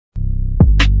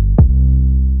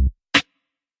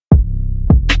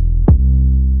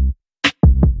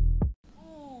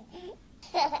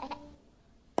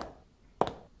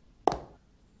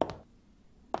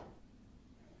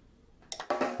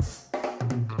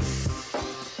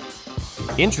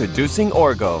Introducing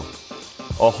Orgo,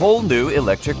 a whole new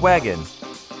electric wagon.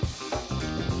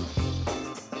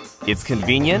 It's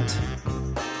convenient,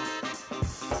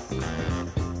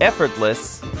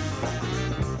 effortless,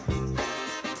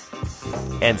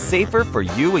 and safer for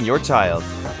you and your child.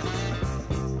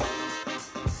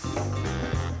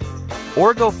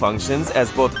 Orgo functions as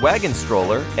both wagon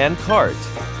stroller and cart.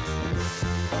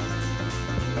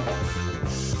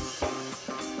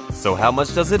 So how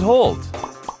much does it hold?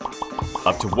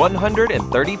 Up to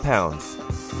 130 pounds.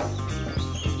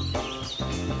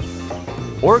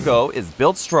 Orgo is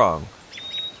built strong,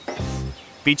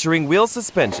 featuring wheel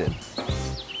suspension.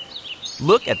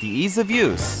 Look at the ease of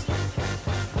use.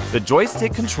 The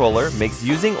joystick controller makes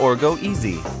using Orgo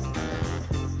easy.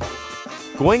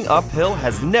 Going uphill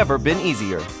has never been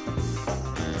easier.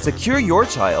 Secure your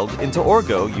child into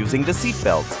Orgo using the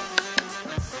seatbelt.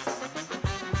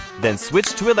 Then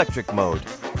switch to electric mode.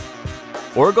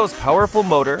 Orgo's powerful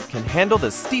motor can handle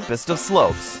the steepest of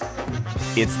slopes.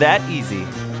 It's that easy.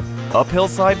 Uphill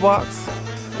sidewalks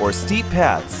or steep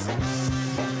paths.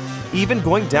 Even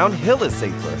going downhill is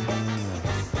safer.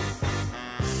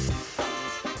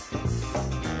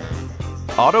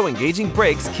 Auto-engaging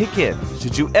brakes kick in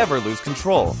should you ever lose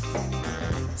control.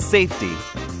 Safety,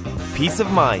 peace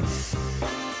of mind.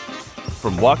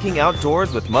 From walking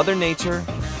outdoors with Mother Nature,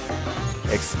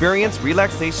 experience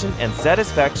relaxation and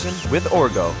satisfaction with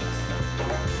Orgo.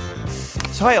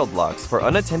 Child locks for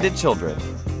unattended children.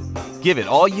 Give it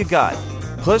all you got.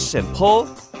 Push and pull,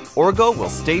 Orgo will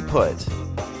stay put.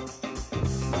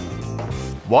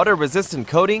 Water-resistant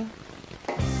coating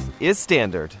is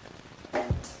standard.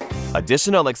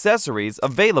 Additional accessories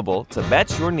available to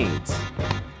match your needs.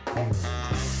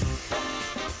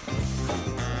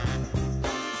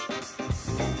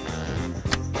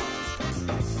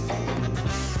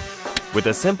 With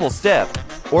a simple step,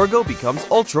 Orgo becomes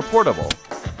ultra-portable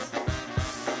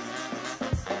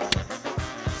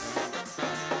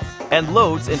and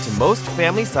loads into most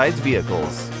family-sized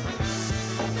vehicles,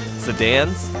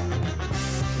 sedans,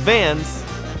 vans,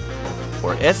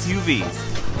 or SUVs.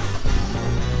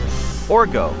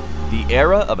 Orgo, the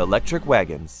era of electric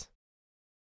wagons.